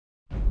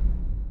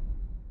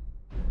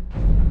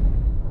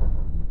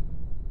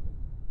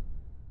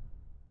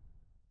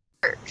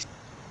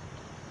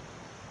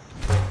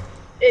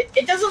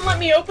It doesn't let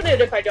me open it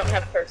if I don't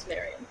have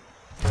Mercenarian.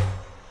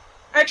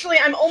 Actually,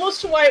 I'm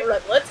almost to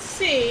Whiterun. Let's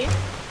see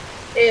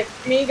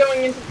if me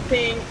going into the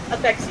thing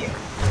affects you.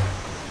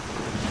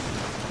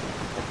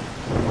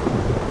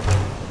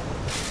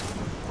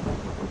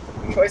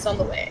 Choice on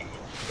the way.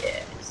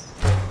 Yes.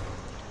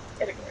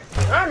 Category.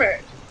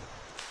 Armored.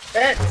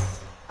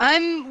 Fence.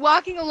 I'm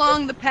walking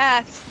along the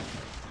path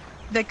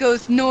that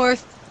goes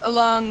north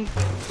along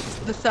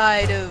the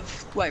side of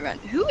Whiterun.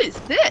 Who is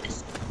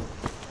this?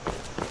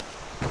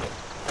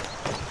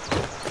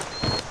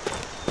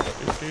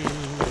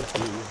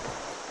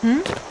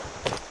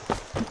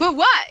 But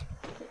why?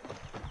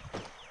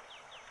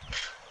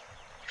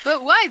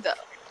 But why though?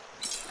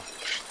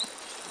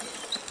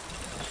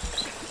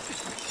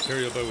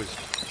 Imperial bow is...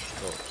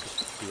 Oh,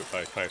 just do it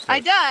by 5 steps.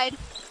 I died.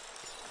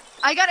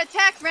 I got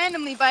attacked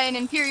randomly by an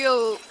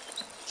Imperial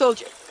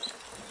soldier.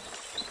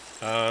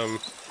 I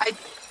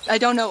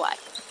don't know why.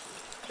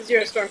 Because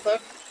you're a Stormcloak?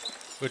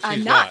 But I'm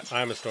she's not.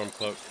 I'm a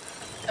Stormcloak.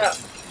 Oh.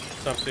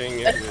 Something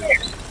is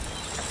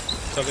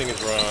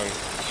wrong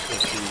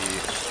with the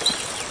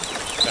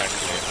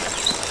vaccination.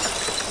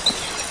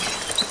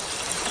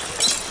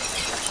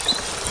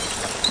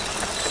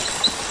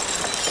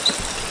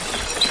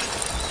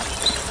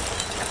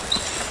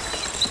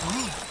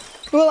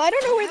 Well, I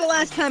don't know where the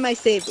last time I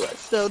saved was,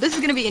 so this is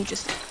going to be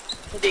interesting.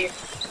 Indeed.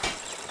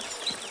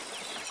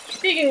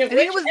 Speaking of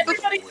which,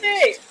 everybody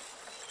save!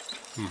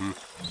 Mm-hmm.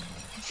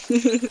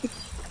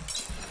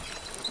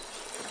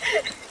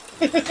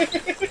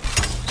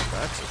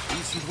 That's a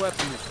decent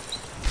weapon.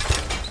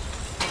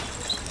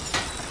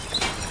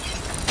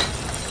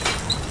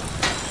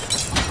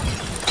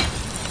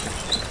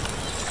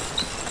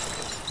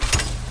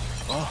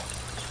 Oh,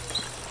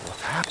 what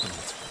happened?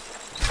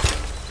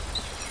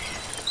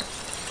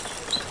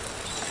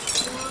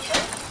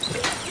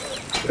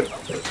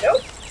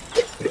 Nope.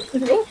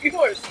 Nope, you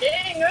are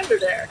staying under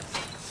there.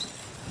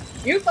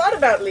 You thought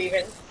about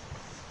leaving.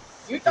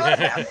 You thought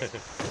about it.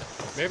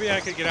 Maybe I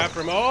could get out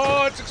from...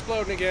 Oh, it's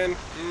exploding again.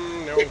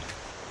 No.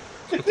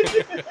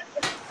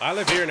 I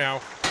live here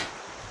now.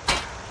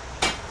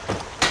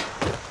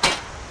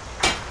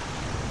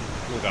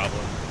 Blue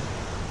Goblin.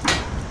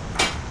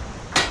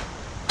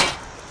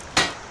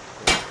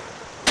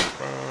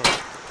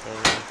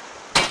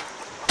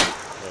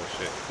 Oh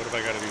shit. What have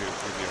I got to do to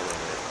reveal one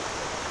there?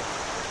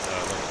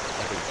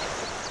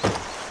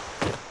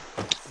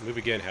 Move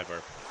again,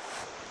 Hedvar.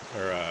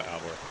 Or,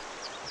 Alvor.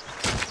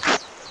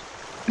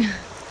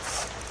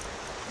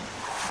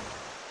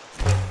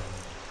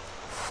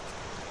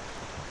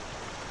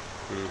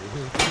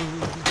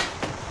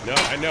 No,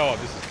 I know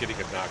this is getting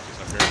obnoxious.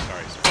 I'm very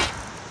sorry, sir.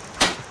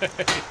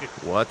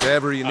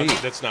 Whatever you need.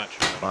 That's not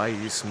true. Buy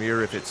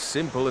Ysmir if it's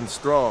simple and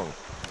strong.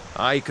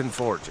 I can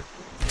forge it.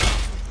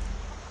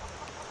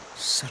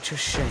 Such a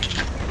shame.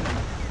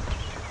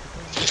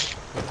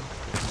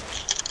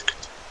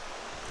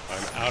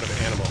 I'm out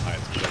of animal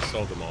hides because I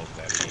sold them all to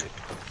that idiot.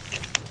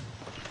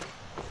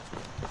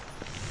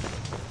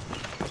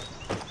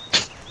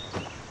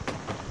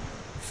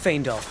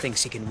 Faendal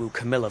thinks he can woo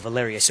Camilla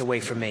Valerius away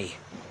from me.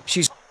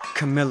 She's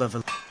Camilla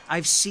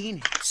I've seen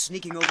him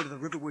sneaking over to the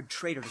Riverwood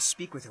Trader to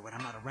speak with her when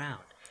I'm not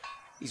around.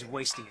 He's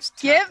wasting his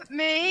time. Give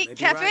me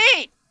caffeine!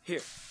 Right.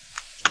 Here,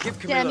 give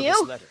Camilla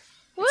this letter.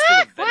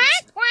 What?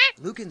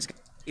 Lucan's...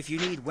 If you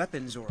need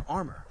weapons or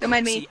armor... Don't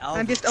mind me.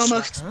 I'm just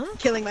almost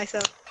killing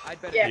myself.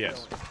 I'd better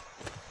Yes.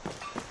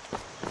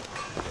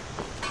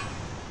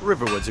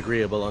 Riverwood's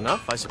agreeable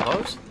enough, I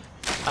suppose.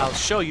 I'll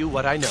show you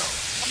what I know.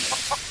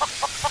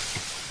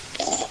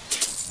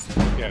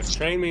 Yes,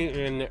 train me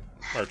in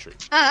archery.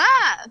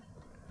 Ah!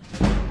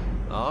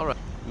 All right.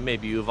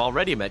 Maybe you've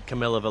already met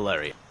Camilla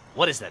Valeria.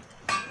 What is that?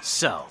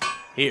 So,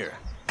 here.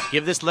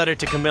 Give this letter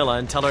to Camilla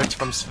and tell her it's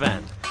from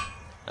Sven.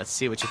 Let's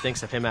see what she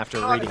thinks of him after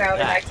reading it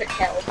back.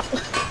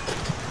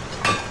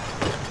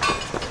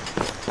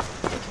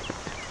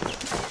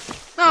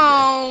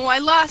 Oh, I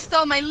lost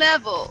all my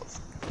levels.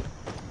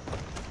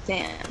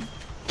 Damn.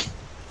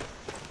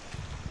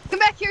 Come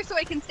back here so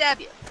I can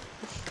stab you.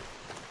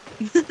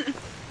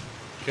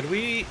 Can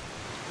we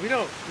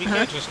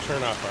can't just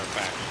turn off our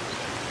faction.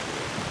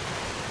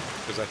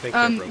 Because I think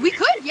they're broken. We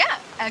could, yeah,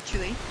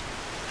 actually.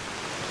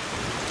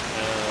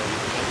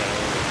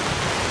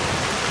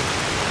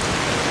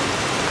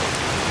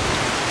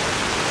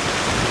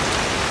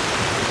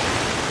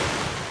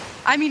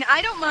 I mean,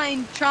 I don't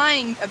mind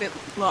trying a bit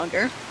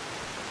longer.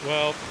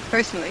 Well,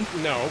 personally.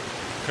 No,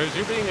 because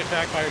you're being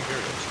attacked by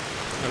Imperials.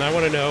 And I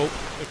want to know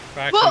if the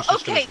faction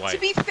system is white. To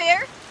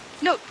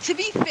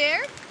be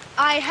fair,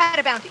 I had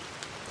a bounty.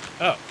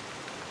 Oh.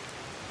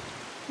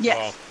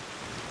 Yes.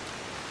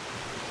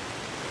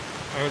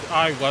 Well,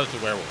 I was the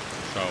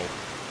werewolf, so...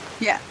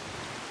 Yeah.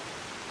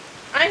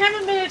 I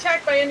haven't been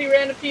attacked by any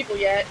random people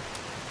yet.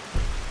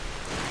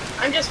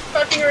 I'm just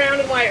fucking around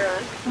in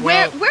Whiterun.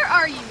 Where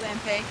are you,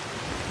 Lampe?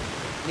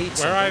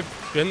 Where I've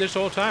been this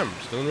whole time,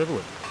 still in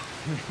Riverwood.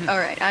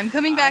 Alright, I'm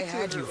coming back to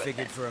had you Riverwood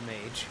figured for a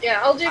mage. Yeah,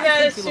 I'll do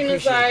that as soon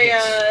as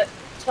I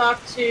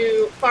talk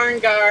to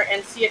Farngar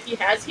and see if he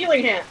has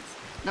healing hands.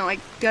 No, I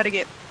gotta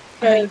get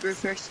Hummingbird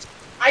first.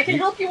 I can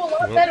help you a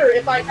lot better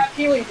if I have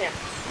healing hands.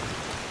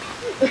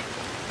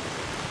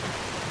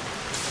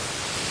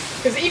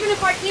 Because even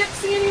if I can't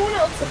see anyone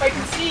else, if I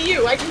can see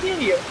you, I can heal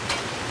you.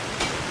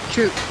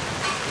 True.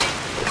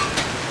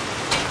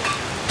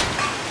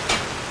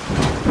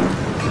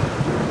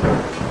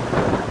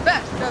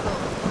 Fast travel.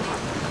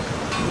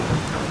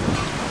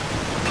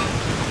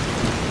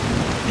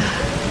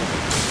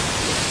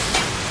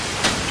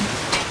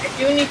 I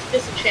do need to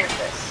disenchant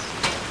this.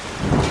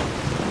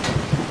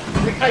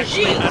 Because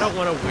Actually, I don't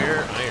want to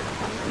wear iron.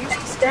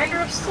 Dagger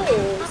of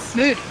Souls.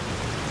 Mood.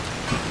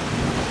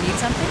 Need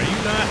something? Are you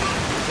not?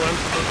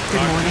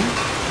 Good morning.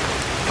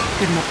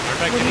 Good morning.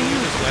 Aren't I getting you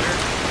this letter?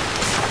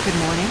 Good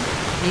morning.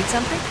 Need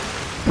something?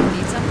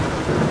 Need something?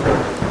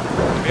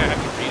 Maybe I have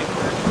to read it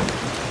first.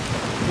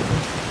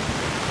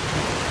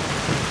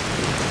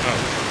 Oh.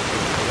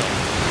 Hold on.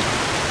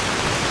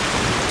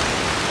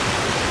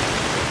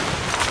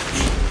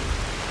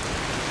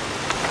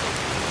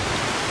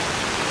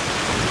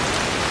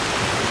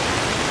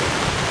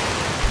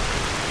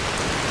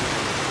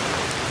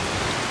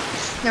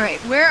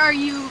 Alright, where are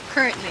you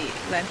currently,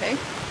 Lampe?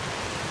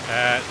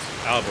 At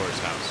Albor's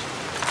house.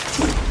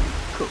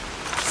 Cool.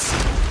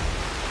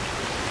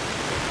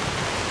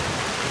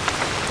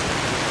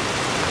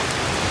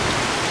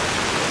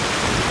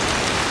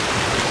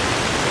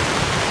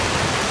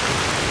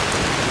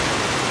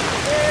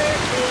 There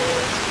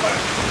is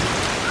Spark.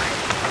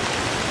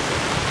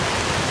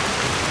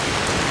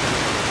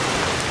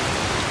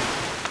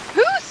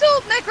 Who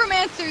sold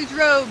necromancer's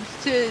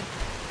robes to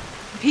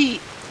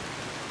Pete?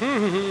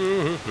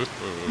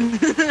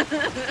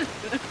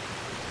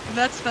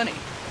 That's funny.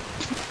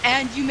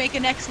 And you make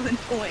an excellent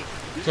point.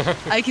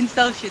 I can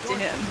sell shit to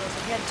him.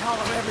 Get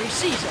taller every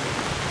season.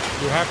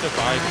 You have to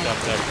buy stuff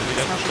though, because he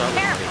doesn't start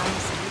with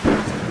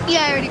money.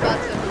 Yeah, I already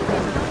bought some.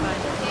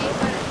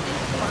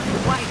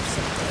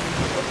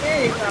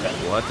 There you have it.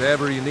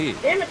 Whatever you need.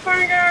 Damn it,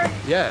 Fargar.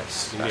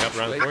 Yes. Can you help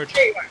around the actually. forge?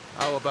 There you are.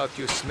 How about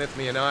you smith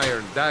me an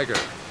iron dagger?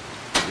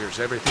 Here's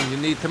everything you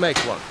need to make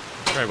one.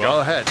 Very well.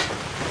 Go ahead.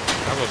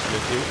 I will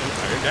smith you an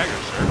iron dagger,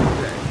 sir.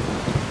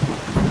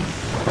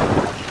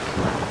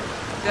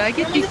 Did I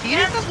get you seed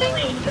or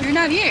something? You're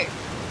not here.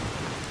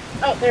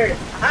 Oh, there it is.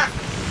 Aha.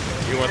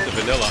 You want the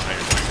vanilla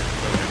iron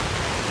dagger.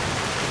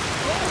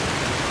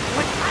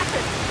 What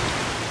happened?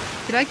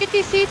 Did I get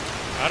you seed?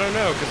 I don't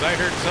know, because I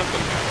heard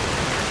something happen.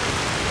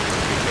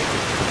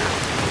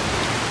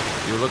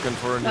 You looking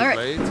for a new All right.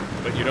 blade?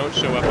 But you don't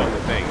show up on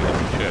the thing,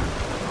 as you should.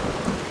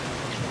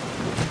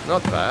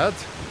 Not bad.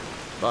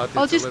 But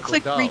I'll it's a just little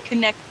click dull.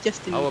 reconnect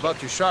just to How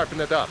about you sharpen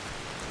it up?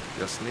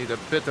 Just need a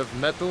bit of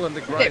metal and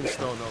the There we go.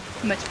 grindstone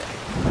of Much better.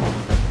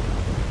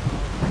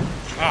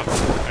 Ah,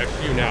 I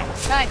have you now.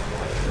 Hi.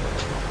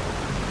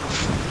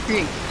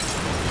 Green.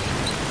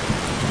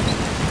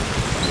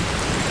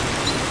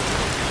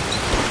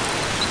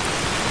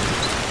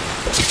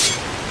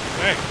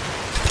 Hey.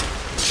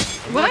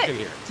 I'm What? working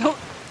here.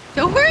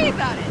 Don't worry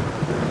about it.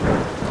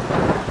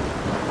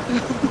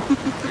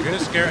 You're gonna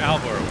scare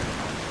Alvor away.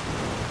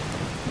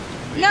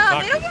 No,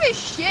 Talk- they don't give a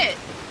shit.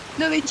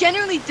 No, they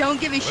generally don't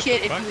give a What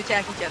shit the if fuck? you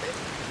attack each other.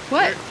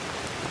 What?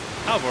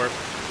 Alvor,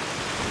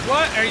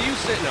 what are you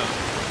sitting on?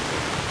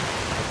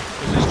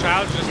 Is this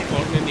child just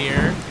floating in the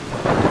air?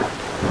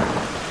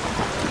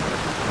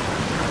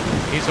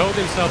 He's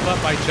holding himself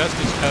up by just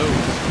his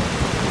toes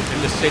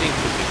in the sitting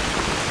position.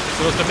 It's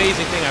the most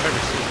amazing thing I've ever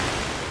seen.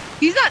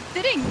 He's not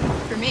sitting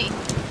for me.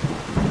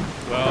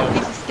 Well,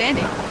 He's just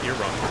standing. you're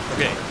wrong.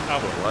 Okay,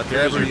 Alvor,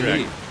 whatever here's you your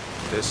need.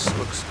 This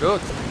looks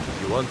good.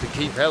 You want to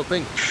keep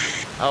helping?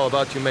 How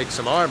about you make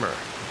some armor?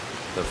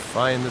 The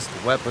finest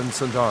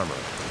weapons and armor.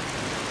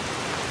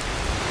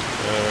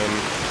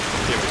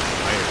 Give me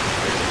some iron.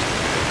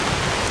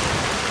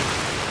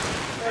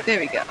 There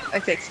we go. I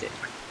fixed it.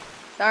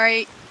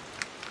 Sorry.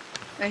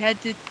 I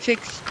had to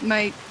fix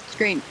my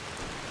screen.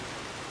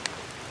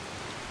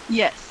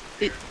 Yes,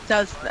 it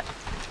does that.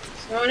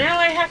 So now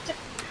I have to...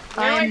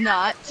 I am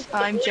not.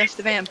 I'm just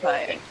a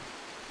vampire.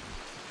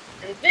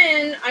 And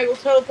then I will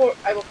teleport...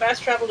 I will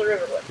fast travel to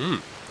Riverwood.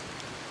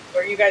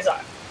 Where you guys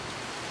are.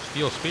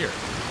 Steel spear.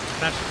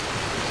 That's...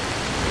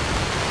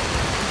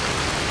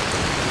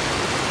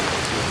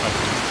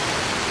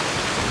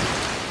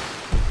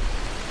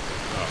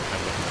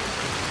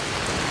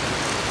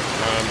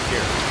 Here.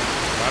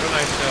 Why don't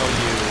I sell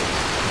you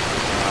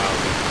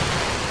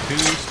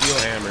 2 steel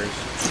hammers,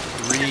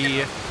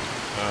 3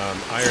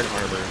 iron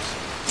armors,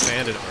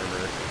 sanded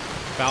armor,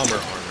 Falmer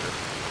armor,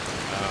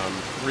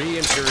 3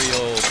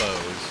 imperial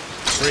bows,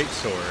 great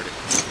sword,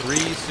 3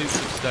 suits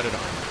of studded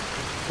armor,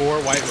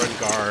 4 white run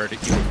guard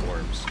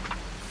uniforms,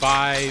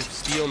 5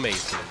 steel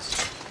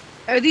maces.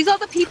 Are these all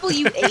the people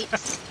you ate?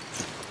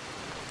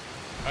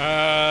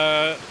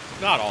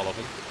 Not all of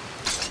them.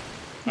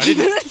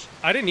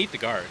 I didn't eat the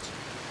guards.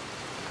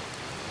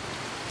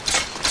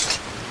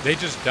 They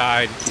just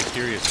died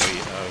mysteriously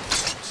of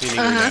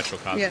seemingly natural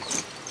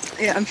causes.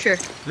 Yeah, I'm sure.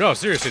 No,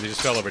 seriously, they just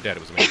fell over dead.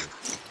 It was amazing.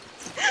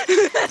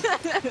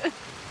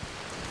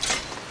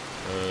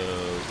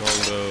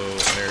 Longbow,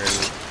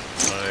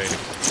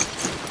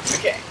 fine.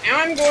 Okay, now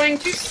I'm going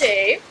to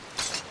save.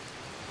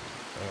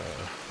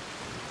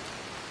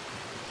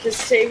 Because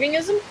saving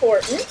is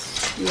important.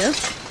 Yep.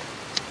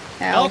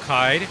 Elk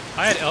hide.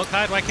 I had elk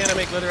hide. Why can't I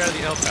make leather out of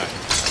the elk hide?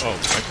 Oh,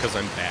 because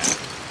I'm bad.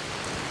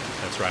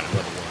 That's right, I'm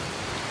level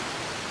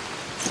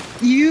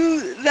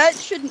 1. That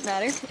shouldn't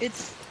matter.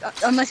 It's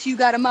unless you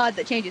got a mod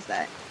that changes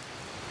that.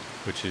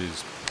 Which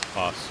is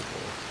possible.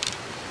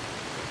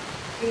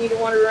 You need to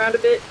wander around a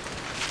bit.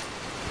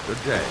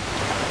 Good day.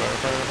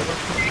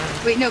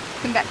 Wait, no,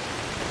 come back.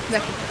 Come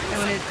back. I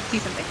want to see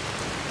something.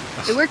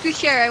 It worked with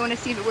Cher. I want to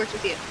see if it works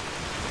with you.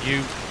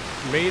 You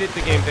made it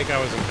the game think I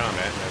was in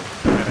combat,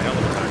 and I had a hell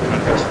of a time trying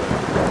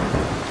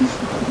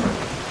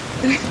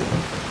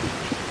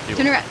to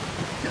Turn around.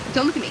 No,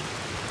 don't look at me.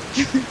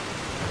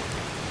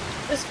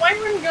 This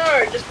Whiterun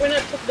guard just went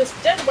up to this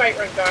dead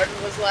Whiterun guard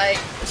and was like,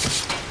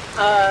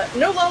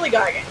 no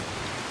lollygagging.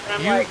 And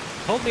I'm You like,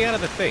 pulled me out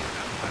of the thing.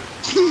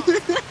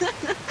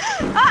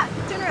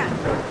 Turn around.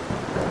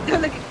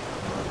 Don't look at me.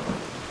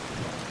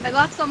 I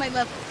lost all my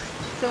levels,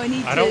 so I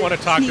need to. I don't want to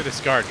talk to sneak this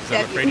guard because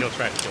I'm at afraid you. he'll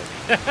try to kill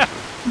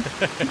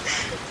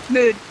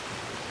me. Mood.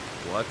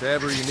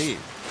 Whatever you need.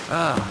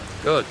 Ah,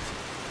 good.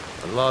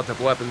 A lot of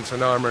weapons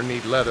and armor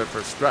need leather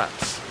for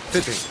straps,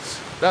 fittings,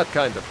 that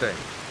kind of thing.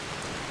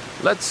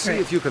 Let's see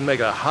if you can make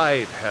a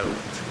hide helmet.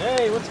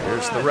 Hey, what's going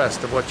Here's on? the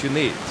rest of what you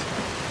need.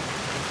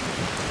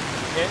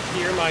 Can't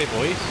hear my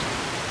voice?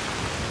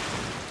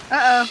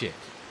 Uh-oh. Shit.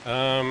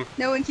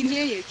 No one can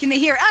hear you. Can they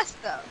hear us,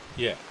 though?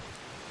 Yeah.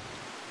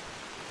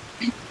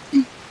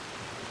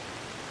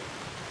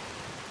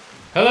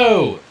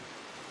 Hello!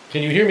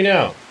 Can you hear me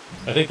now?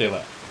 I think they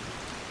left.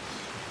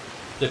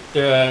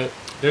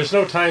 There's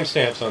no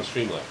timestamps on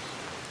Streamlabs.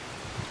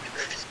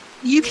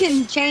 You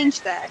can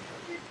change that.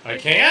 I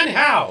can?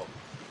 How?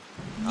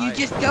 You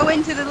just go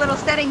into the little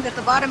settings at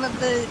the bottom of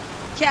the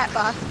chat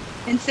box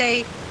and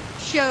say,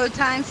 show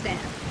timestamp.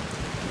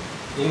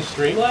 In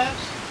Streamlabs?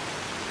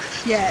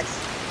 Yes.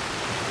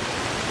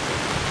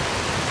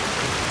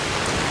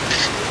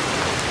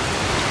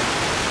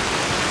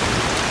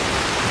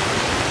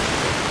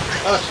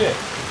 Oh shit.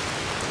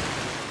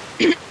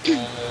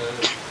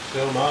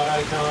 Show mod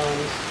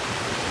icons.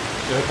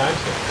 Show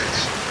timestamps.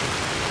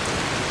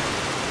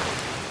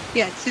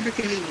 Yeah, it's super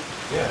convenient.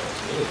 Yeah,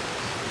 it's really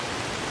nice.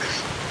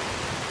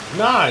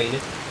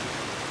 9?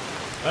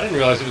 I didn't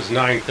realize it was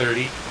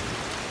 9:30.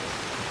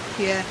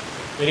 Yeah.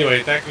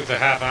 Anyway, that was a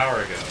half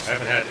hour ago. I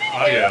haven't had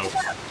audio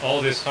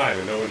all this time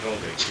and no one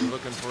told me. You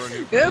looking for a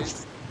new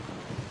Oops.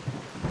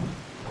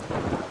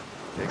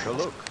 Take a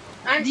look.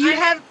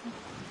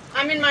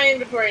 I'm in my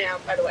inventory now,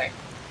 by the way.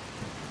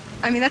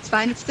 I mean, that's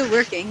fine. It's still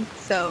working,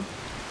 so.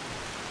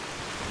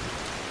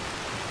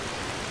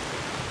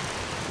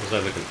 What was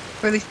I looking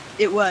for? Or at least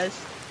it was.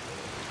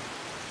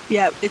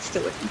 Yeah, it's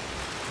still working.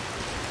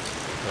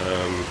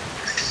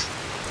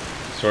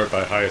 Sort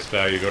by highest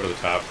value, go to the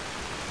top.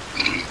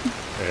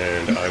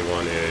 And I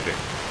wanted...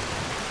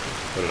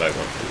 What did I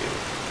want from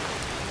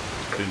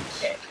you? Boots.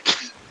 Okay.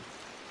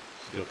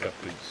 Steel cup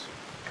boots.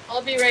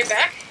 I'll be right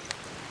back.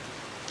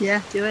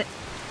 Yeah, do it.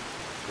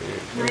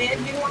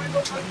 Ryan, do you want to go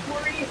look for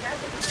me?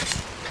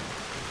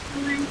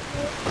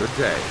 Good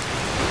day.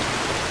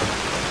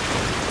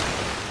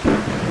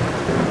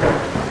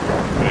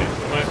 Wait,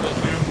 what am I supposed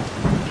to do?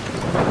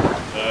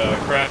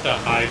 Craft a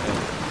hide.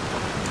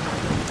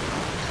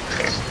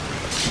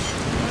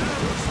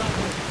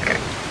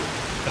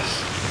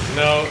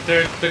 No,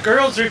 the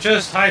girls are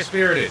just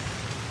high-spirited.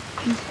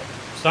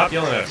 Stop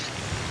yelling at us.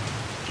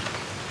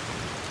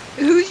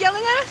 Who's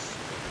yelling at us?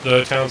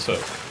 The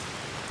townsfolk.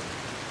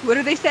 What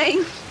are they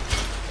saying?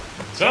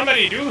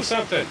 Somebody do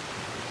something.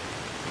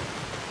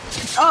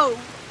 Oh,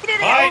 we did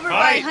it Fight, over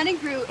fight. by Hunting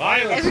Group.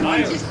 Violence,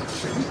 Everyone violence.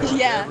 just,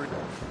 yeah,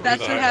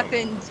 that's Here's what the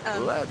happened.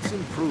 Let's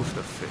improve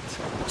the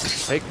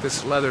fit. Take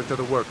this leather to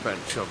the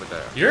workbench over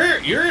there.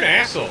 You're an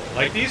asshole.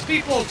 Like, these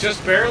people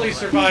just barely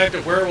survived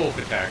a werewolf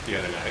attack the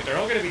other night. They're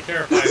all going to be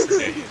terrified for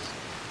days.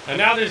 And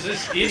now there's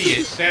this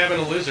idiot stabbing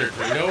a lizard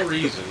for no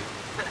reason,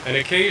 and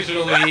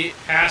occasionally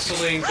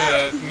hassling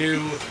the new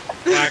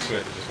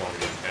blacksmith that just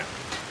wanted to get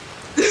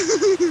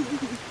in town.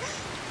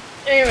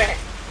 Anyway,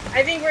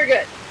 I think we're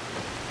good.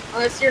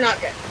 Unless you're not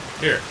good.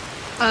 Here.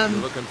 You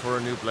looking for a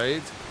new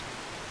blade?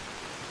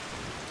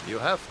 You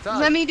have time.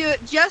 Let me do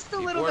it just a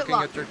Keep little bit working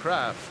longer. at your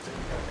craft,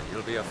 and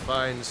you'll be a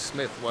fine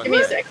smith one Give me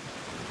a day. sec.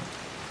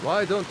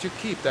 Why don't you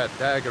keep that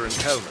dagger and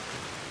helmet?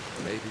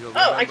 Maybe you'll Oh,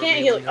 I remember can't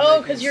me heal when you. you're Oh,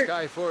 making because you're...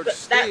 Skyforge that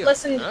steel,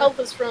 lesson huh? help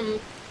us from...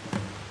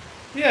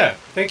 Yeah,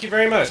 thank you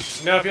very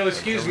much. Now, if you'll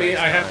excuse me,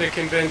 I have to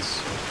convince...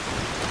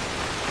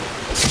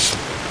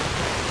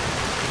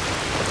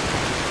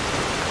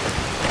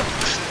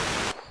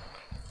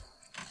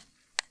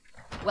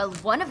 Well,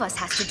 one of us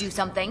has to do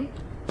something.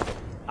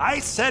 I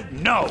said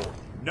no.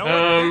 No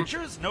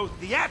adventures, no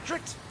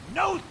theatrics,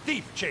 no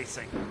thief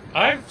chasing.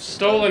 I've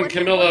stolen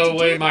Camilla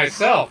away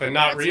myself and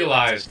not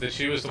realized that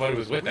she was the one who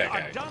was with We that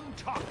are guy. done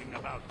talking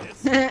about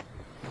this.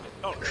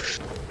 Oh,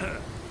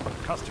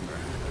 customer.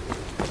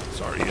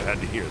 Sorry you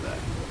had to hear that.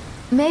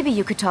 Maybe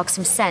you could talk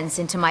some sense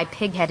into my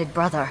pig-headed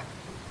brother.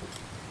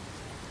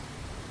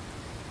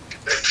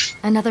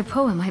 Another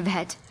poem, I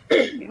bet.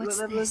 What's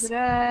What this? was it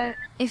at?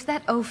 If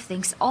that oaf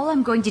thinks all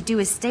I'm going to do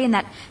is stay in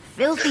that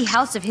filthy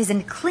house of his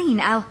and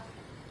clean,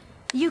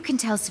 You can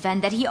tell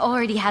Sven that he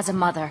already has a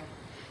mother.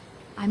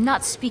 I'm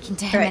not speaking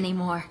to him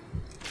anymore.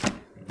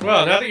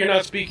 Well, now that you're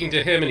not speaking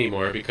to him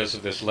anymore because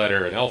of this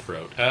letter an elf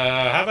wrote,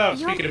 how about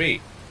speaking to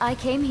me? I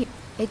came here.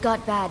 It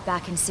got bad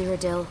back in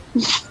Cyrodiil.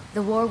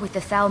 The war with the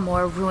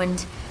Thalmor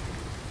ruined...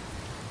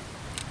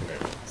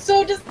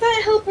 So does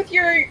that help with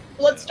your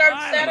blood-starved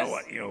status? I don't know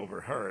what you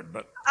overheard,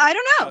 but... I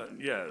don't know.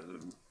 Yeah,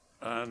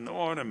 an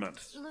ornament.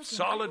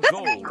 Solid That's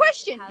gold. a good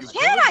question.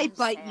 Can I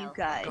bite you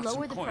guys? Got Lower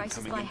some the coin prices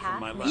coming by in from half.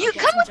 my We lab. You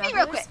get come some with me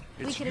real jugglers. quick.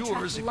 We It's could yours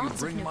attract if you lots of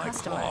bring new my claw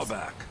customers.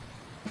 back.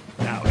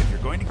 Now, if you're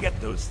going to get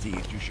those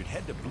thieves, you should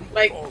head to Bleak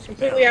Like, Falls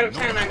completely out of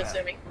Barrow, town, I'm North.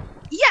 assuming.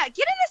 Yeah,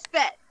 get in this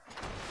bed.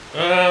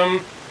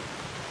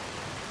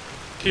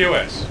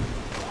 TOS.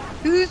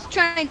 Who's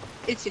trying?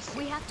 It's just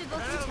We have to go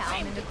through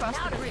town and across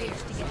the bridge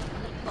to get to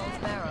Bleak Falls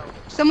Barrow.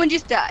 someone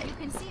just died. You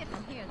can see it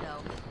from here,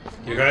 though.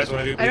 You guys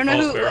want to do I don't Bleak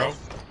know Falls who it Barrow? was.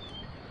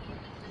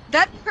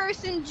 That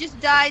person just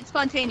died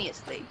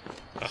spontaneously.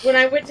 When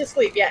I went to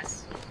sleep,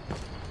 yes.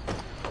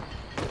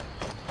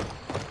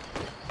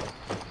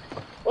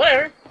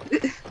 Whatever.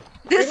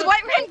 This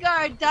White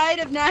Vanguard died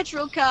of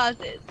natural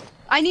causes.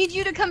 I need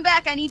you to come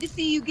back. I need to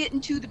see you get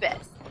into the bed.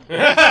 TOS!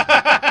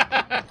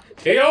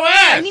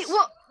 I need,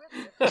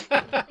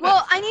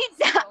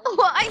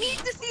 I need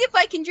to see if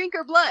I can drink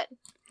her blood.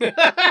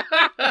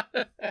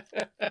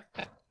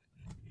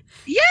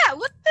 Yeah,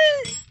 what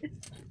the?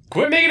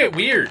 Quit making it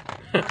weird.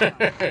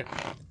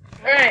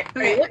 Alright,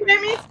 are you looking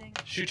at me?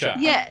 Shoot shot.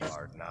 Yes.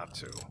 Hard not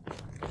to.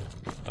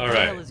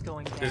 Alright.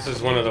 This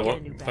is one of the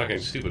fucking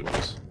stupid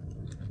ones.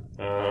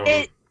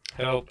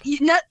 Help.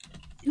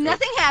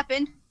 Nothing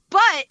happened,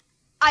 but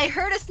I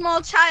heard a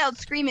small child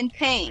scream in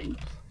pain.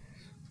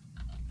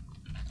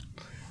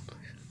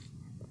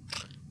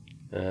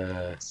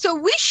 So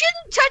we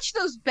shouldn't touch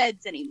those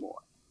beds anymore.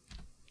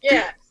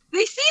 Yeah.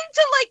 They seem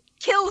to, like,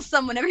 kill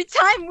someone every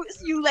time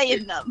you lay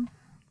in them.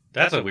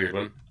 That's a weird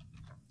one.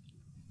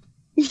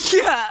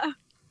 Yeah.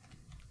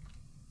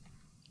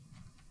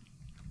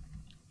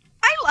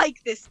 I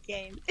like this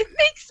game. It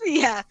makes me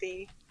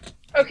happy.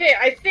 Okay,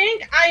 I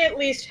think I at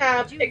least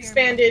have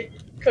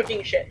expanded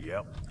cooking shit.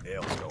 Yep,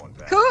 ale's going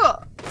back.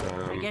 Cool.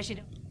 I guess you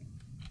don't.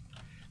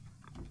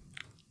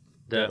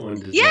 That one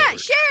does Yeah, not work.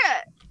 share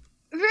it.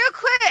 Real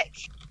quick.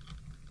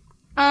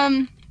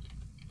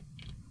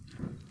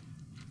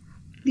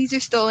 These are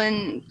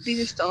stolen. These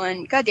are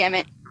stolen. God damn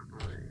it.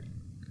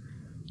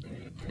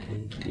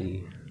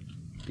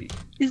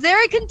 Is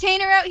there a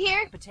container out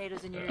here?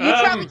 Potatoes in your. You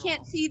probably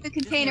can't see the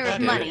container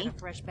of money. A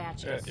fresh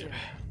batch. of soup.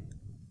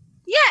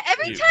 Yeah,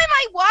 every time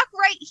I walk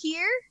right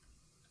here,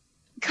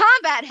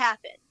 combat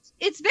happens.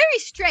 It's very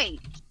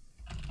strange.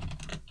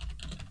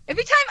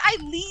 Every time I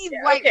leave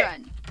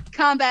Whiterun,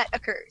 combat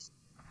occurs.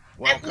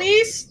 At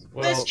least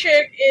this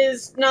chick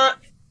is not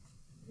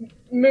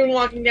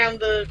moonwalking down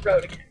the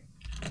road again.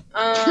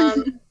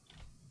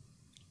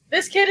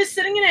 This kid is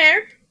sitting in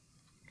air,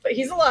 but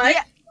he's alive.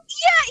 Yeah,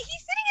 he's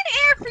sitting in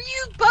air for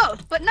you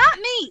both, but not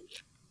me.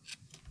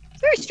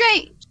 It's very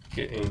strange.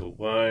 Get angle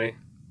Y.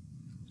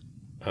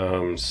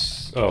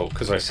 Oh,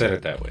 because I said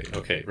it that way.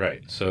 Okay,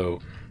 right. So,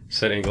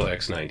 set angle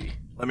X90.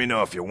 Let me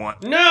know if you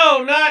want.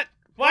 No, not...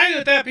 Why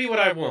would that be what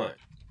I want?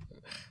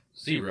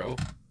 0.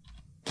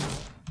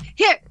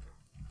 Here.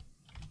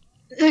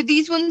 Are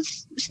these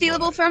ones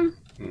stealable from?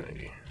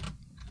 90.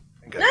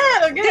 Nah,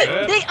 they're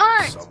good. They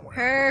aren't.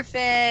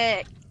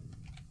 Perfect.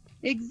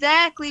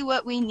 Exactly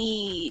what we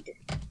need.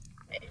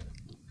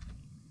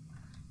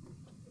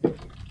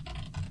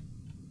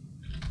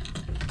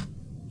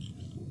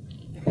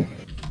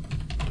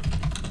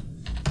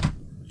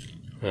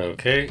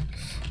 Okay.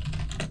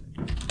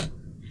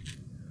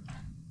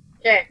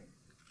 Okay.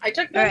 I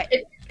took them. Alright.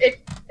 If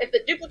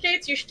it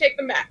duplicates, you should take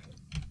them back.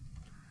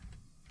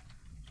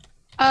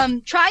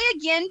 Try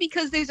again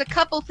because there's a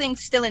couple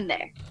things still in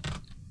there,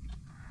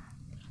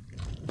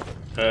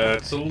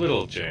 It's a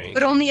little jank.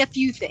 but only a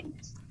few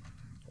things.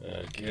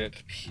 Get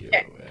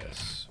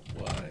POS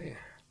Y.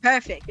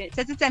 Perfect. It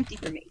says it's empty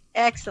for me.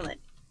 Excellent.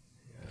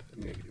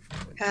 Negative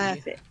 20.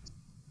 Perfect.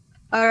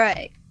 All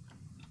right.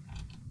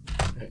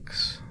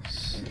 X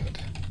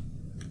set.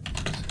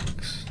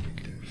 X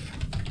negative.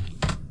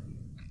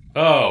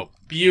 Oh,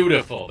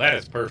 beautiful. That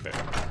is perfect.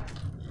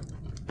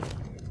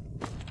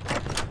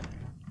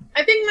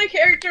 I think my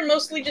character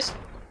mostly just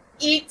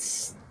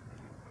eats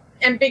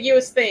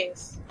ambiguous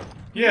things.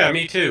 Yeah,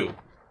 me too.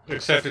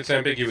 Except it's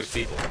ambiguous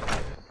people.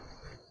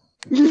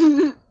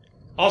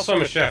 Also,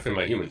 I'm a chef in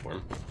my human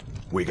form.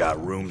 We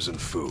got rooms and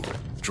food.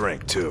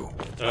 Drink, too.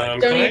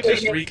 Can I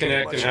just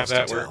reconnect and have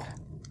that work?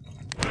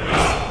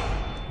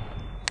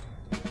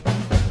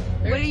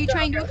 What are you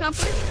trying to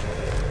accomplish?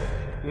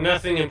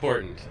 Nothing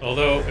important.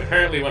 Although,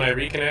 apparently when I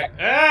reconnect...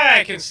 Ah,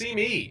 I can see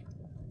me!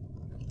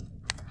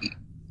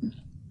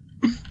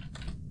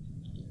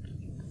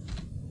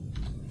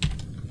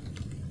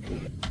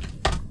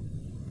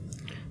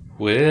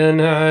 When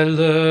I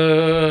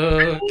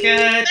look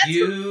at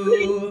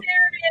you...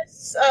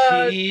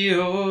 Lots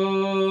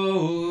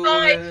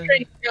thigh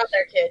strength out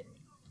there, kid.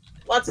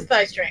 Lots of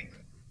thigh strength.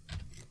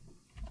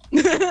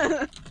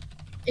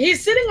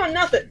 He's sitting on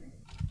nothing.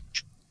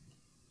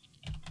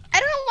 I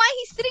don't know why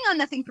he's sitting on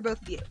nothing for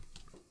both of you.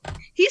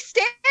 He's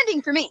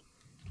standing for me.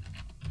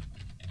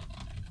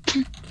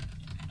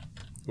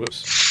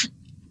 Whoops.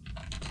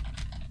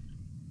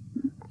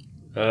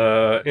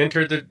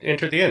 Enter the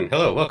inn.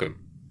 Hello, welcome.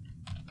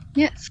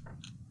 Yes.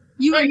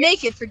 You were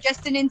naked for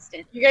just an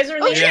instant. You guys are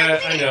naked. Yeah,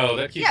 I know.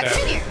 That keeps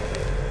happening.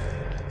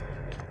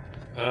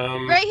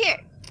 Here. Right here.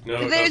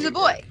 No, there's a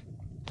boy.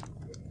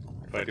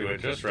 If I do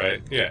it just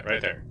right. Yeah, right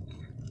there.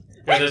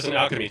 Yeah, there's an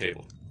alchemy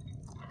table.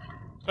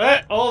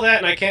 All that,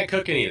 and I can't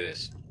cook any of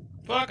this.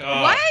 Fuck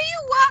off. Why are you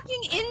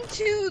walking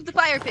into the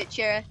fire pit,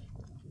 Shara?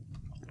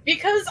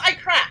 Because I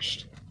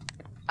crashed.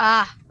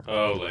 Ah.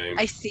 Oh, lame.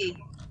 I see.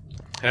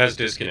 Has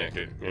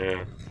disconnected.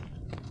 Yeah.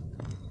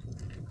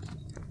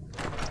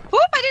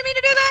 Whoop! I didn't mean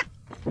to do that.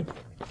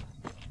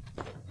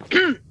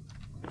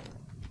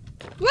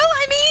 Well,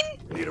 I mean,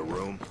 need a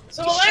room.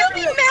 So she'll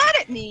be mad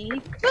at me,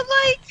 but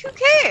like, who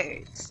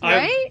cares,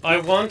 right? I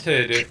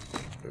wanted.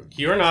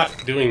 You're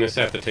not doing this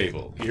at the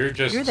table. You're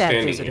just You're that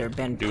standing visitor here,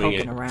 been doing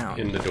it poking around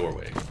in the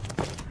doorway.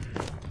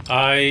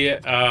 I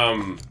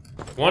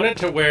wanted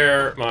to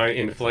wear my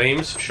In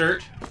Flames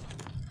shirt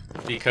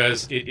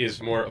because it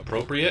is more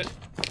appropriate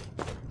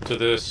to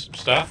this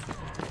stuff,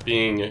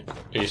 being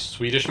a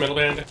Swedish metal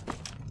band,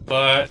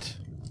 but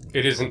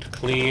it isn't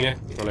clean,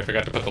 and I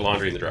forgot to put the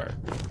laundry in the dryer.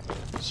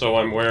 So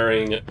I'm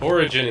wearing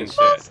Origin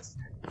instead,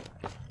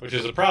 which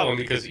is a problem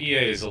because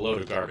EA is a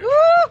load of garbage. Woo!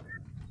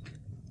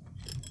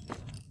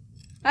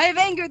 I have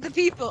angered the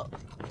people.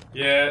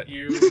 Yeah,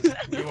 you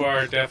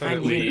are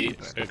definitely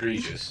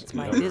egregious. It's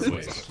my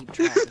business to keep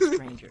track of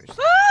strangers.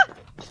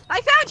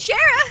 I found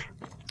Shara!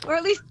 Or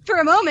at least for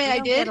a moment I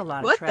did.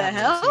 What the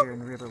hell? Here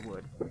in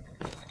Riverwood.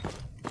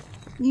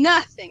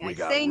 Nothing. We I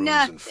got say rooms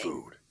nothing. and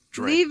food.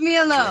 Drink, Leave me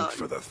alone. Drink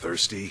for the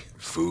thirsty,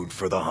 food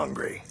for the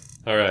hungry.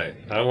 Alright,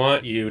 I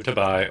want you to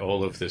buy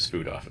all of this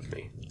food off of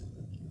me.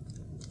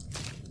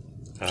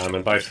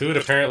 And by food,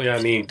 apparently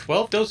I mean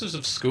 12 doses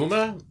of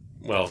skooma?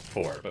 Well,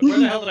 4, but where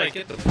the hell did I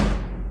get them from?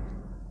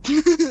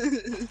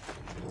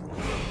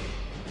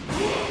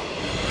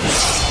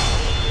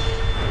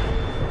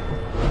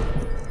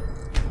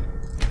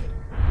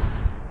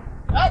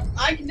 Oh,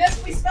 I can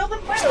definitely smell the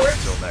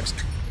fireworks. Until next,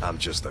 I'm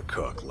just the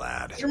cook,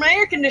 lad. Through my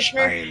air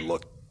conditioner. I ain't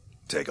look.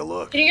 Take a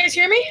look. Can you guys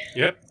hear me?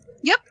 Yep.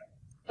 Yep.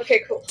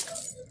 Okay, cool.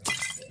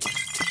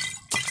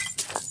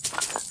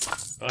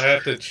 I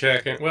have to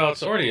check. Well,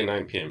 it's already at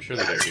 9 p.m.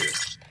 Surely they're here.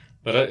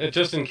 But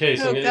just in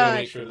case, I need to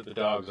make sure that the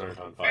dogs aren't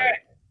on fire.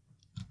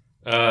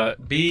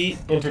 Be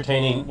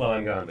entertaining while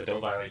I'm gone, but don't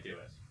violate the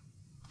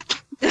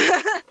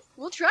OS.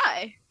 We'll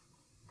try.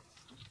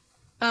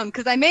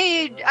 Because I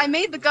made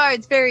the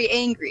guards very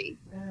angry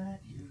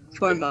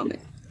for a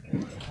moment.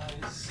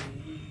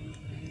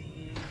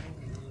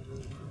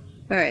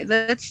 All right,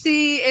 let's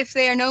see if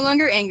they are no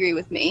longer angry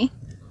with me.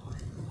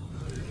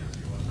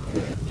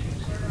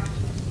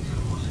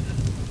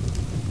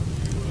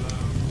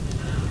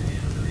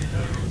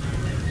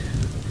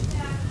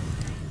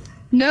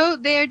 No,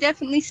 they are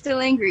definitely still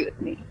angry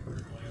with me.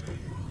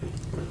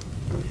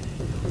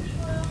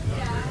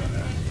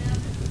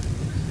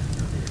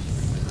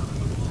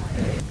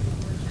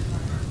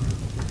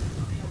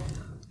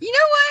 You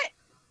know what?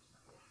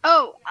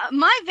 Oh,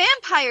 my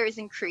vampire is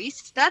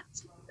increased.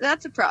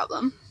 That's a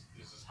problem.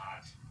 This is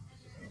hot.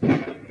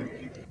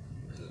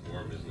 This is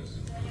warm business.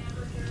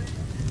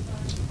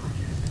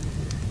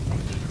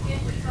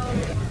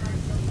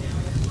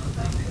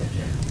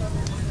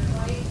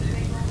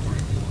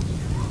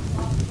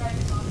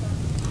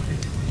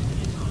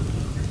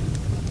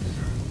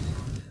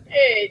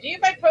 Hey, do you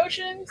buy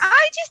potions?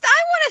 I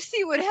want to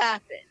see what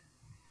happens.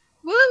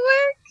 Will it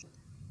work?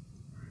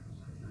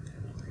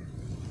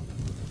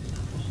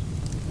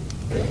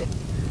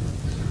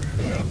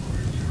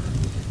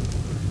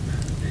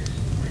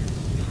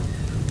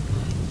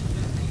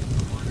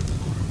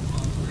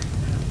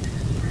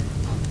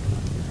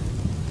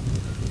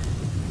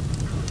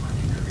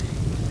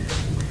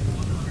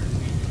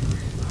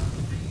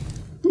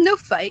 No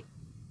fight.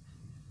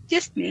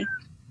 Just me.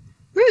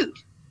 Rude.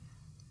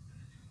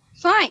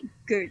 Fine,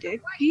 Gerda,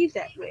 be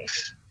that way.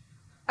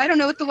 I don't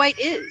know what the white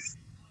is.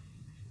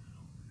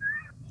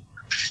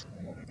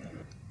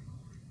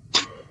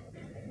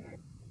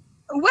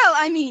 Well,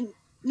 I mean,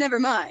 never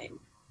mind.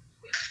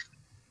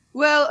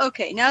 Well,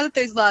 okay, now that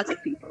there's lots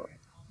of people,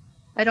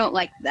 I don't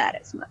like that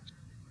as much.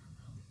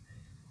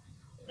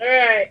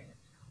 Alright.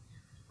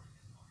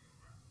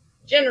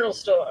 General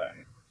store.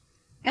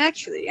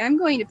 Actually, I'm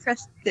going to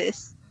press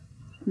this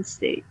and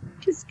say,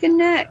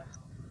 disconnect.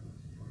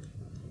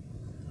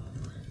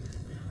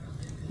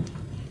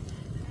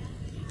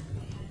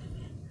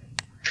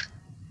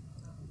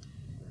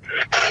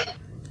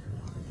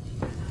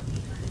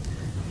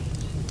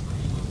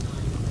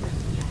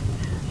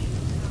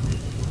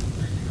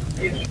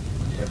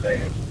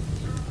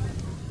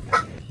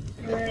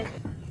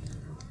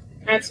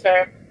 That's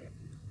fair.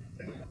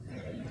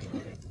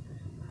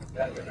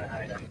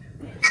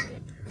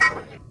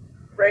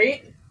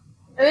 Right?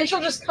 And then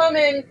she'll just come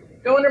in,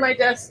 go under my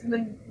desk, and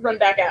then run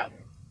back out.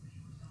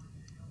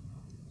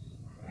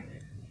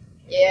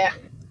 Yeah.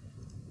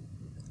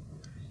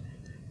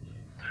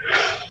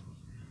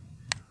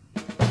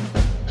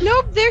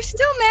 Nope, they're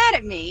still mad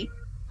at me.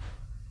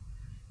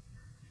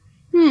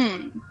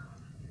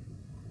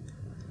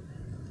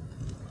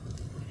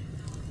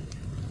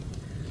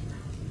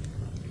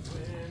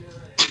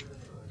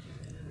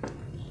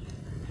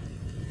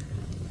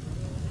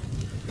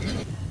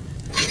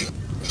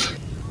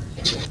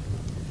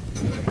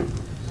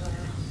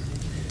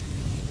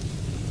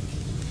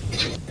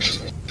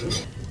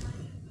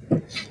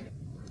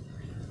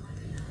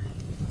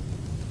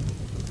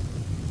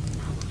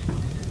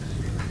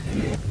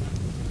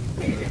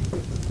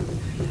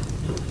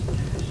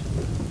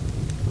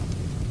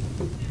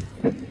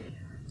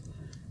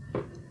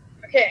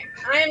 Okay,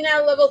 I am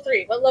now level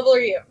 3. What level are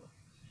you?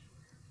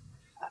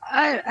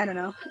 I don't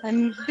know.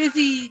 I'm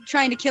busy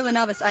trying to kill a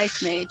novice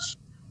ice mage.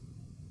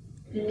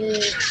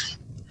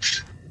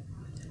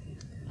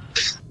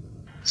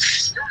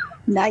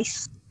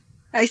 Nice.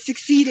 I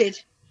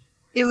succeeded.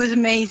 It was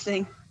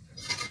amazing.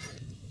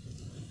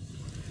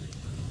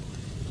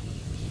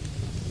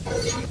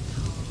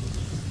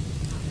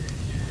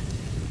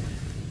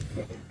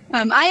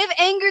 I have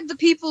angered the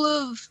people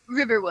of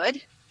Riverwood.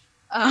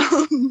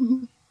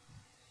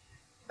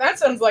 That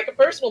sounds like a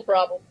personal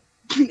problem.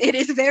 It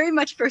is very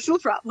much a personal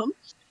problem,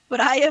 but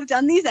I have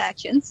done these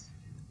actions.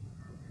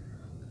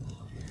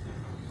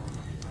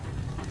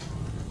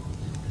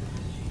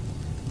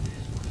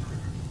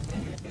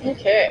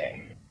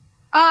 Okay.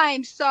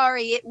 I'm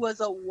sorry, it was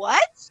a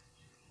what?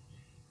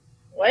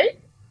 What?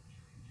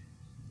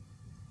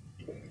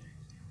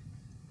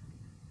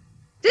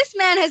 This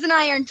man has an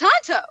iron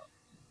tonto.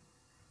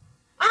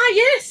 Ah,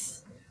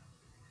 yes!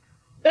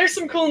 There's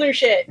some cool new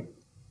shit.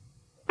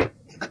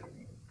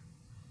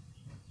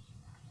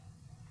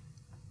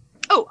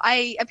 Oh,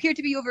 I appear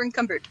to be over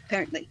encumbered,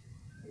 apparently.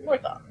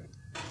 Morthal.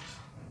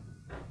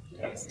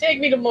 Let's take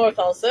me to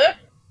Morthal, sir.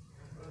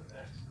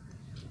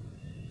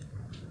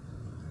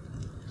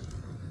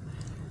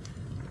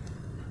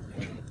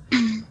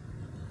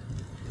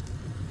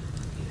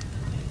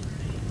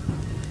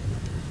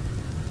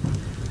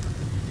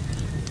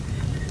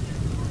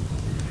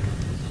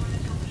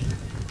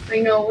 I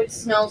know it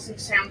smells and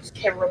sounds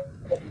terrible.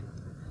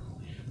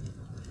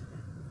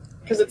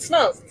 Because it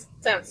smells and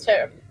sounds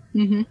terrible.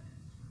 Mm-hmm.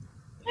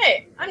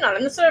 Hey, I'm not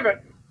in the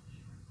server.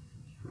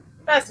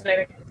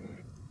 Fascinating.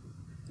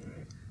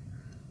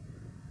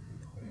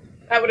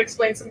 That would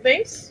explain some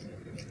things.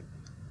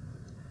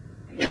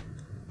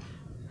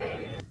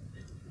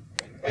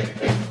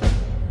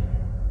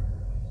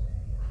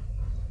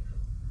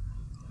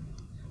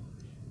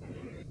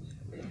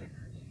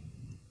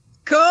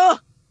 Cool.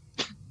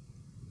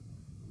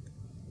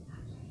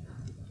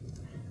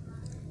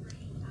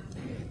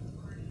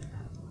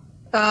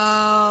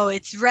 Oh,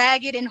 it's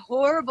ragged and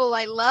horrible.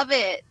 I love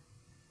it.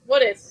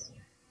 What is?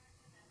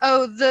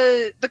 Oh,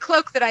 the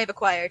cloak that I've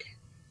acquired.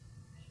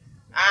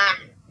 Ah,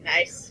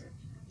 nice.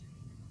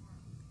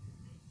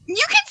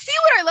 You can see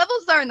what our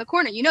levels are in the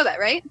corner. You know that,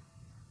 right?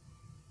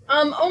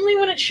 Only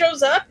when it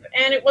shows up,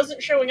 and it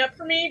wasn't showing up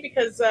for me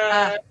because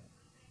I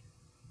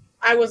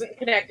wasn't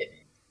connected.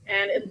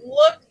 And it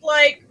looked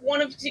like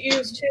one of you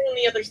is 2 and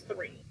the other's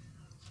 3.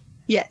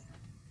 Yes.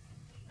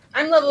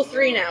 I'm level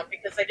 3 now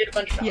because I did a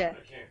bunch of stuff. Yeah.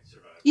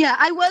 Yeah,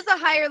 I was a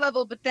higher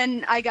level, but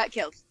then I got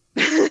killed.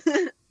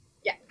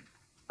 Yeah.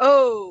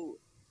 Oh,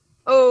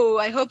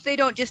 I hope they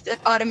don't just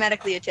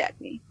automatically attack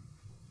me.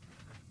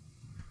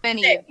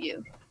 Many of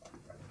you.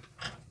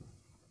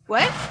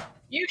 What?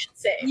 You should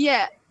say.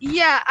 Yeah,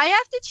 I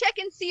have to check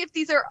and see if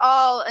these are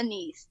all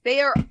Anise.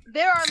 There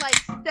are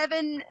like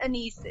 7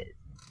 Anises.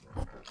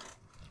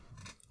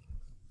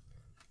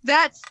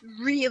 That's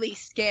really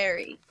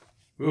scary.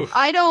 Oof.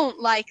 I don't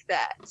like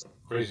that.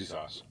 Crazy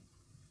sauce.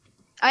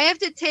 I have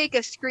to take a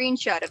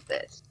screenshot of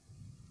this.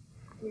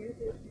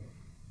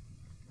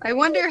 I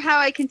wonder how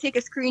I can take a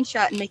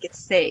screenshot and make it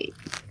save.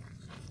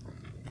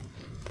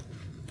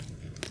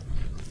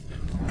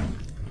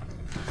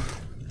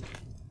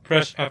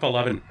 Press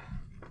F11.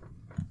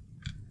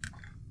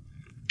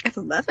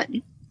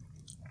 F11?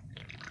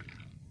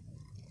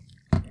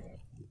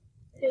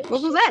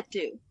 What will that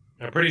do?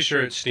 I'm pretty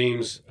sure it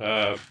Steam's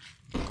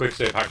quick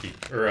save hotkey.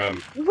 Or Well,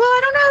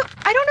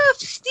 I don't know if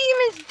Steam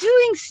is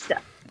doing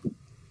stuff.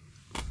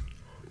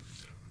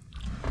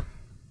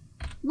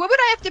 What would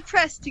I have to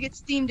press to get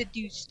Steam to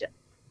do stuff?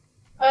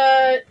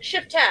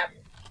 Shift tab.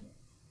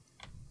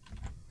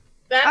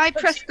 I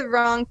pressed the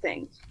wrong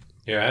thing.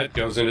 yeah, it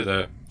goes into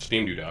the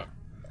Steam doodah.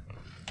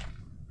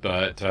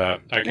 But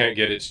I can't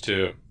get it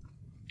to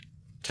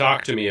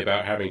talk to me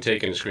about having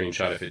taken a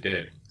screenshot if it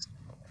did.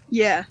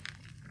 Yeah.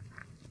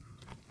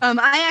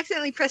 I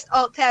accidentally pressed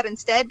Alt-Tab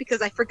instead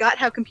because I forgot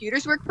how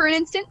computers work for an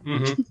instant.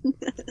 Mm-hmm.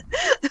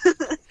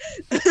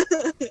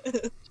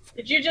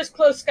 Did you just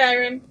close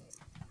Skyrim?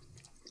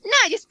 No,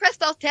 I just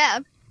pressed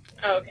Alt-Tab.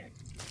 Oh, okay.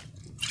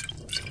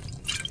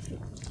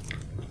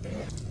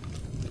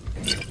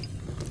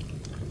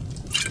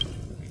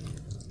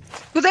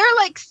 Well, there are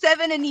like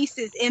 7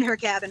 Anises in her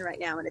cabin right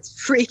now, and it's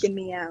freaking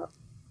me out.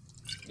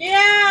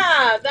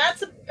 Yeah,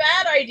 that's a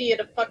bad idea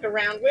to fuck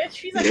around with.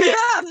 She's like, yeah,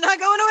 I'm not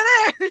going over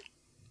there.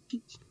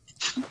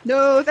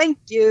 No, thank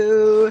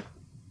you.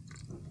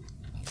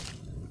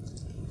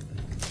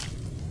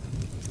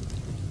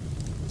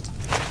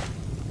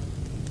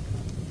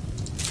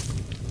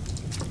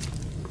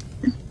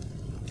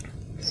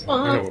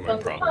 I know what my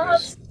problem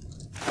is.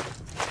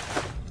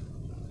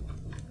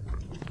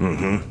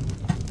 Mm-hmm.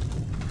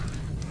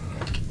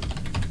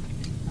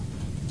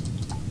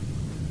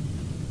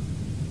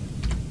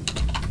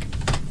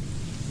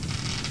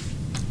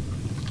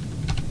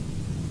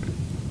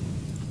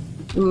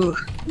 Ooh.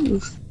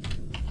 Oof.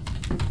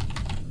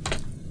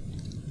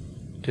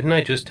 Didn't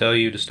I just tell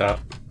you to stop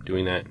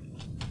doing that?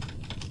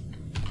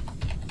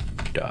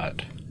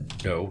 Dot.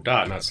 No,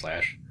 dot, not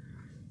slash.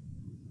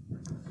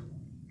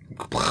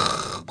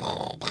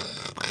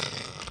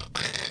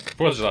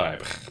 Fourth of July.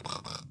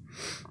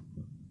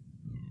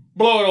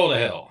 Blow it all to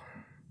hell.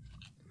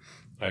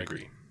 I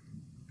agree.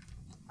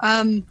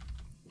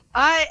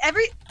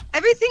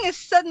 Everything is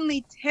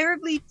suddenly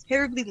terribly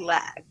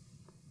lag.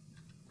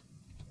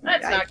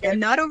 That's not good. I'm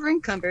not over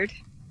encumbered.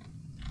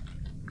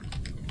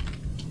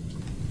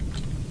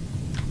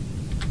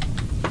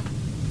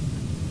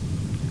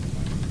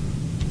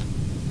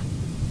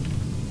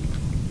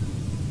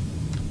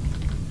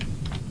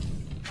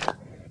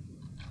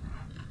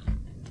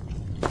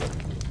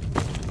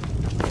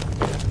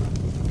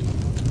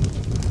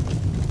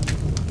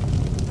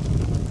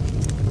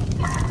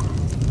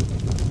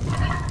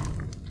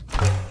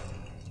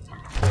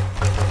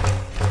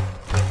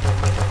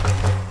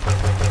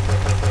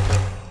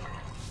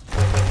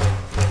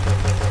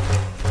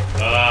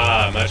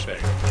 Much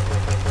better.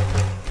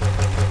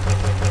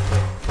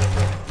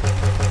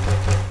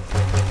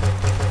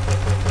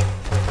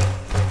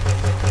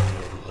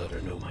 Don't let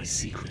her know my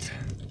secret.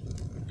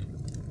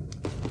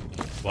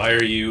 Why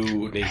are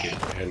you naked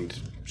and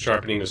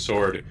sharpening a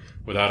sword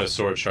without a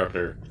sword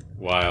sharpener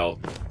while...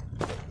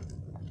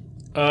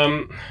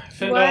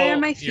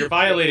 Fendel, you're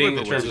violating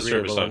the terms of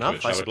service on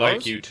Twitch. I would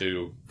like you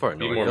to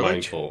be more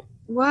mindful.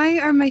 Why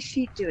are my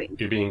feet doing?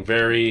 You're being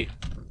very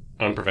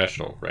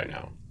unprofessional right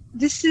now.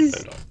 This is...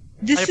 Fendel.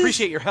 I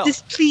appreciate your help.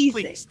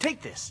 Displeasing. Please,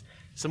 take this.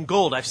 Some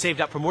gold I've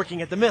saved up from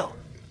working at the mill.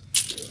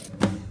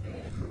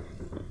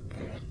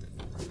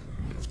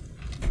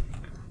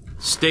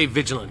 Stay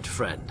vigilant,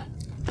 friend.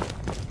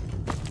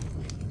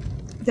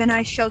 Then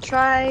I shall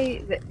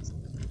try this.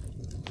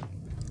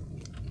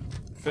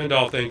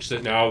 Fendel thinks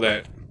that now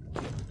that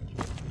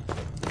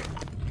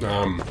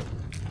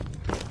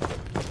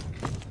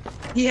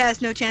he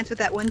has no chance with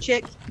that one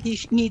chick. He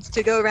needs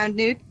to go around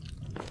nude.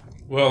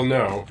 Well,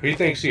 no. He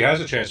thinks he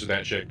has a chance with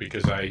that chick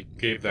because I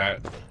gave that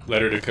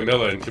letter to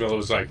Camilla, and Camilla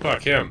was like,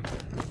 fuck him.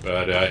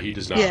 But he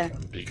does not. Yeah.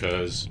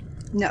 Because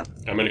no.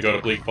 I'm going to go to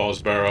Bleak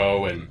Falls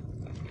Borough and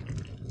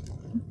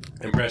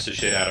impress the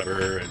shit out of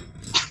her and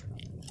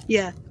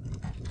yeah.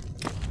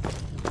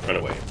 run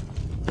away.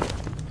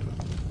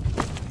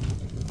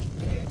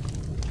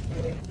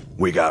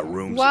 We got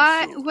rooms.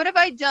 What have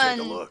I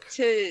done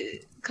to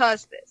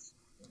cause this?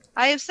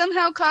 I have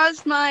somehow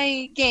caused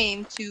my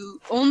game to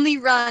only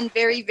run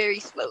very, very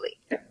slowly.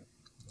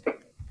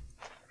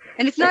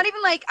 And it's not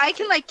even like I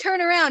can like turn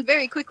around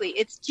very quickly.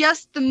 It's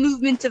just the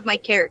movement of my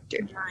character.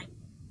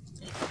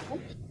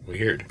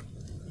 Weird.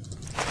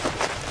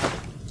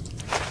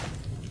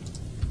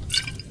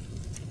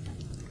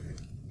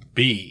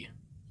 Bee.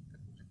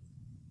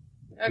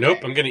 Okay. Nope,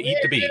 I'm gonna eat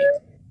the bee.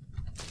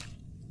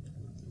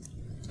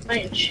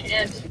 My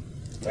enchant.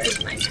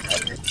 Where's my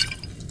cover?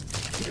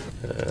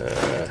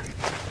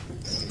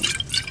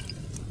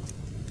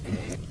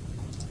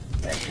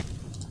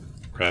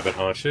 Rabbit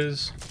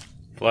haunches,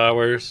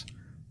 flowers,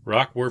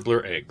 rock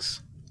warbler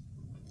eggs.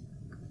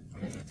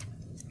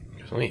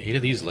 There's only 8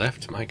 of these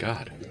left? My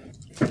god.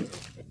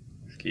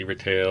 Skeever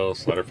tail,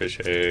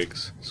 slaughterfish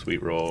eggs,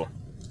 sweet roll,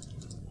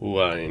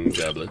 wine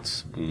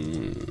goblets.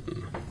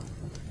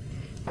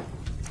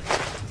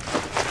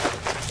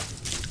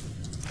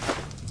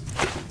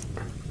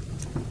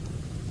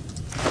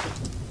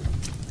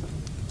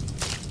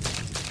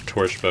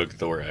 Torchbug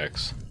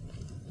thorax.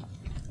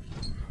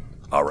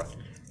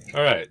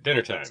 Alright,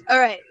 dinner time.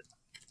 Alright.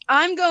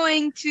 I'm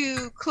going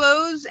to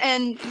close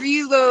and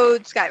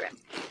reload Skyrim.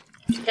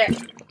 Okay.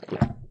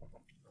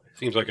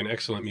 Seems like an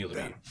excellent meal to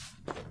me.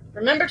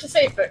 Remember to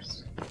save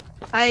first.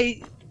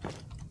 I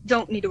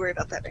don't need to worry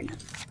about that right now.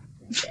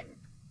 Okay.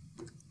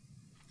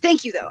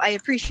 Thank you, though. I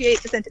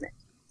appreciate the sentiment.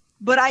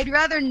 But I'd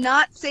rather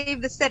not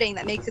save the setting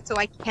that makes it so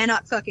I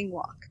cannot fucking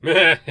walk.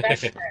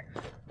 That's fair.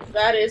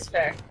 That is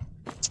fair.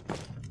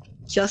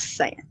 Just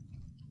saying.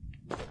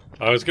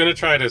 I was going to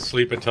try to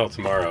sleep until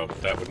tomorrow,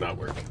 but that would not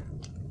work.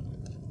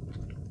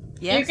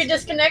 Yes. You could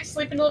disconnect,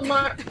 sleep until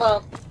tomorrow.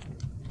 Well,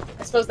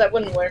 I suppose that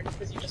wouldn't work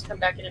because you just come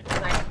back in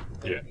at night.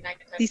 Yeah.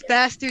 These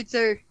bastards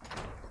are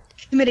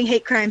committing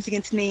hate crimes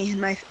against me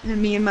and my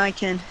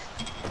kin.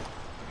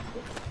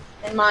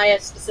 And Maya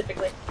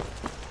specifically.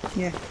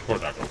 Yeah. Poor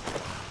Taco.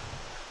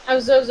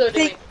 How's Zozo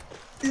doing?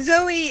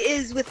 Zoe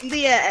is with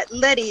Leah at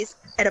Letty's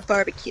at a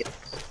barbecue.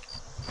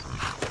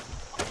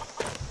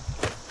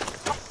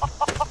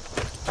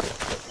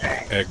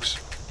 Eggs.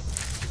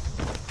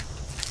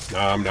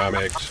 Nom nom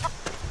eggs.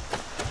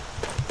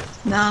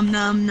 Nom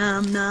nom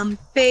nom nom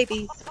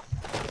babies.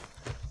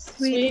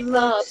 Sweet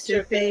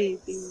lobster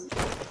babies.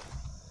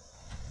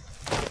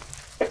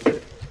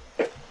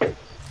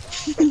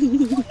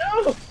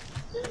 No!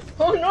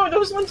 Oh no,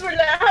 those ones were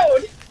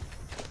loud!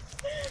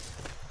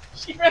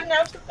 She ran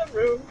out of the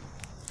room.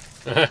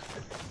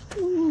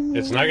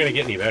 It's not gonna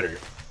get any better.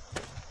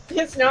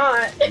 It's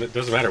not. It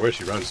doesn't matter where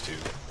she runs to.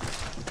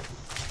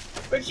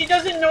 But she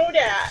doesn't know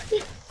that.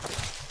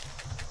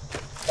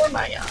 Or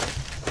Maya.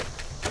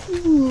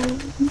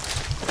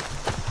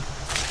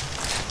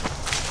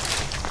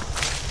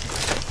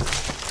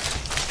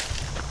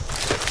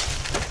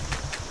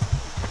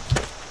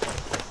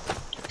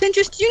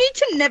 Pinterest, you need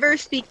to never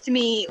speak to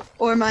me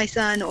or my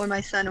son or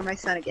my son or my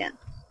son again.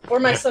 Or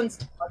my son's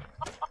dog.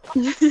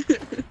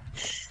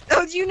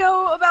 Oh, do you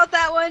know about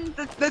that one?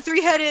 The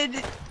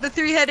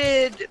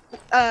three-headed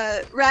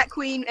rat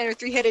queen and her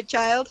three-headed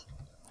child?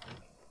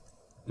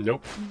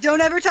 Nope.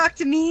 Don't ever talk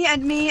to me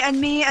and me and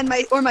me and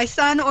my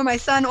son or my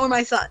son or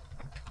my son.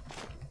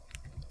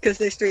 Because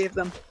there's 3 of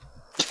them.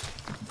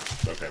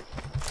 Okay.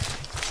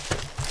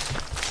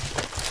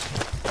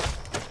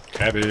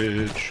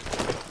 Cabbage.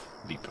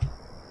 Beep.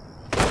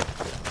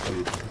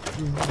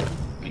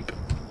 Beep.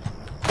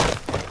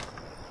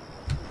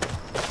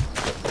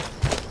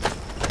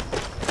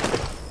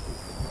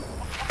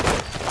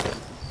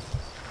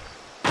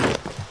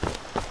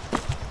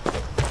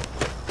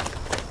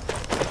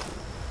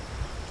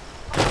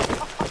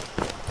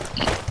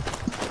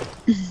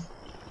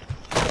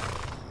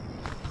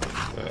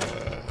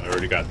 I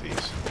already got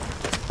these.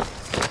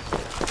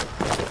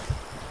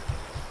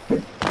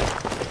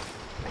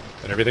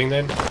 That everything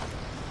then?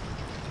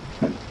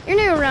 You're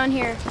new around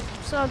here,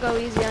 so I'll go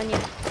easy on you.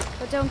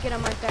 But don't get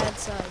on my bad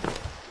side.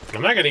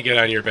 I'm not gonna get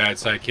on your bad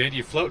side, kid.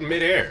 You float in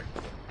midair.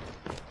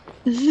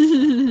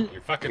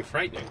 You're fucking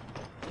frightening.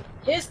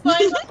 His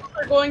fine muscles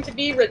are going to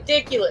be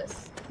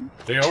ridiculous.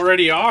 They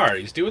already are.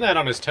 He's doing that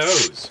on his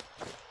toes.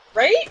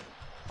 Right?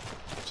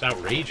 It's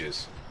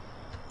outrageous.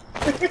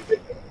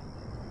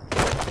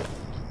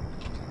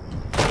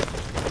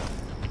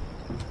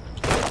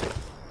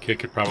 Kid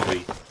could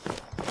probably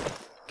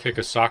kick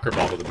a soccer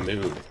ball to the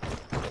moon.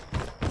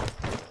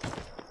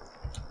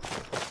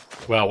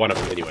 Well, one of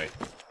them anyway.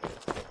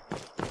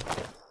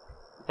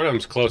 One of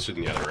them's closer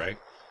than the other, right?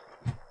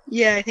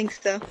 Yeah, I think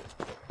so.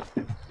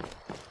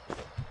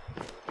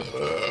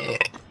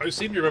 I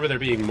seem to remember there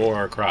being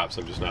more crops.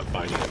 I'm just not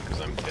finding them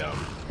because I'm dumb.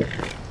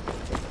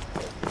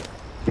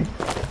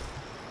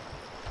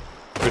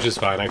 Which is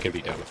fine. I can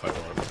be dumb if I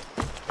want.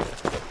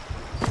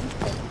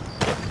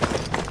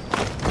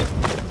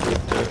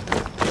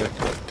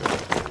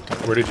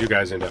 Where did you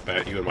guys end up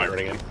at? You and White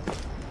running in?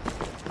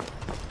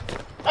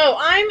 Oh,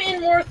 I'm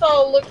in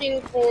Morthal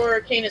looking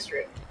for Canis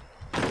Root.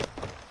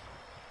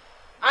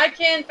 I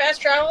can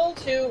fast travel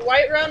to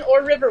Whiterun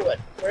or Riverwood,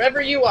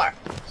 wherever you are.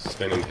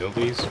 Sven and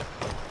Hildy's.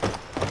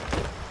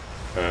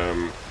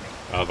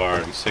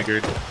 Alvar and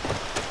Sigurd.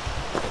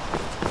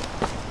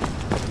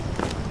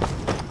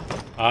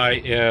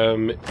 I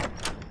am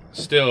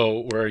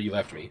still where you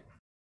left me.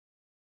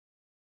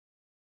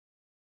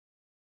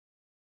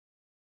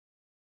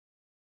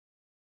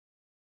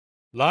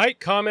 Like,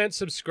 comment,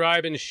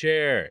 subscribe, and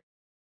share.